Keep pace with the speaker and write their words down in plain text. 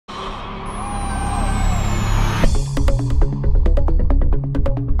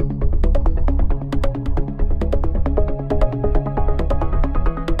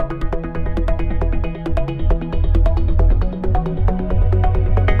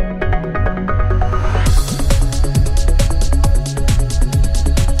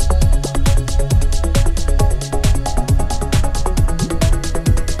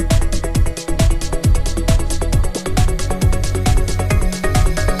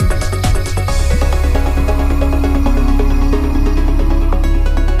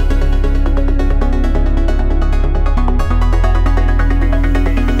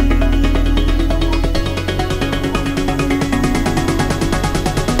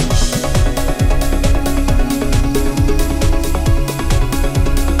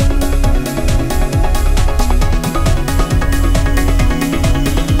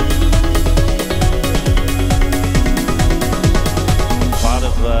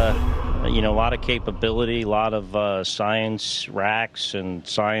You know, a lot of capability, a lot of science racks and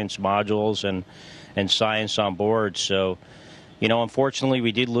science modules and science on board. So, you know, unfortunately,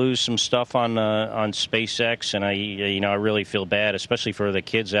 we did lose some stuff on SpaceX, and I really feel bad, especially for the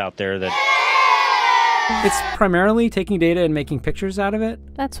kids out there that. It's primarily taking data and making pictures out of it.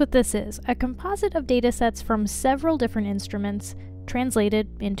 That's what this is, a composite of data sets from several different instruments translated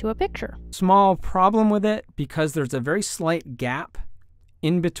into a picture. Small problem with it because there's a very slight gap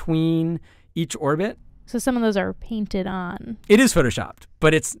in between each orbit. So some of those are painted on. It is photoshopped,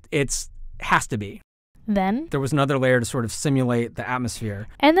 but it's has to be. Then there was another layer to sort of simulate the atmosphere.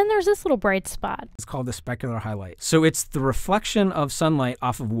 And then there's this little bright spot. It's called the specular highlight. So it's the reflection of sunlight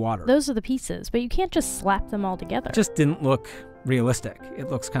off of water. Those are the pieces, but you can't just slap them all together. It just didn't look realistic. It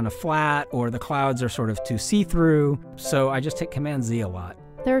looks kind of flat, or the clouds are sort of too see-through. So I just hit Command Z a lot.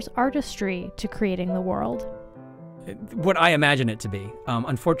 There's artistry to creating the world. What I imagine it to be.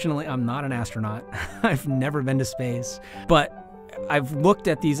 Unfortunately, I'm not an astronaut. I've never been to space. But I've looked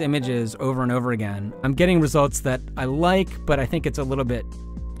at these images over and over again. I'm getting results that I like, but I think it's a little bit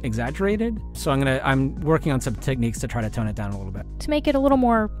exaggerated. So I'm working on some techniques to try to tone it down a little bit. To make it a little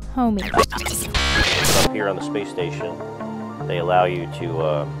more homey. Up here on the space station, they allow you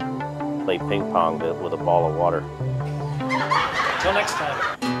to play ping pong with a ball of water. Until next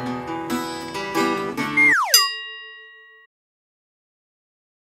time.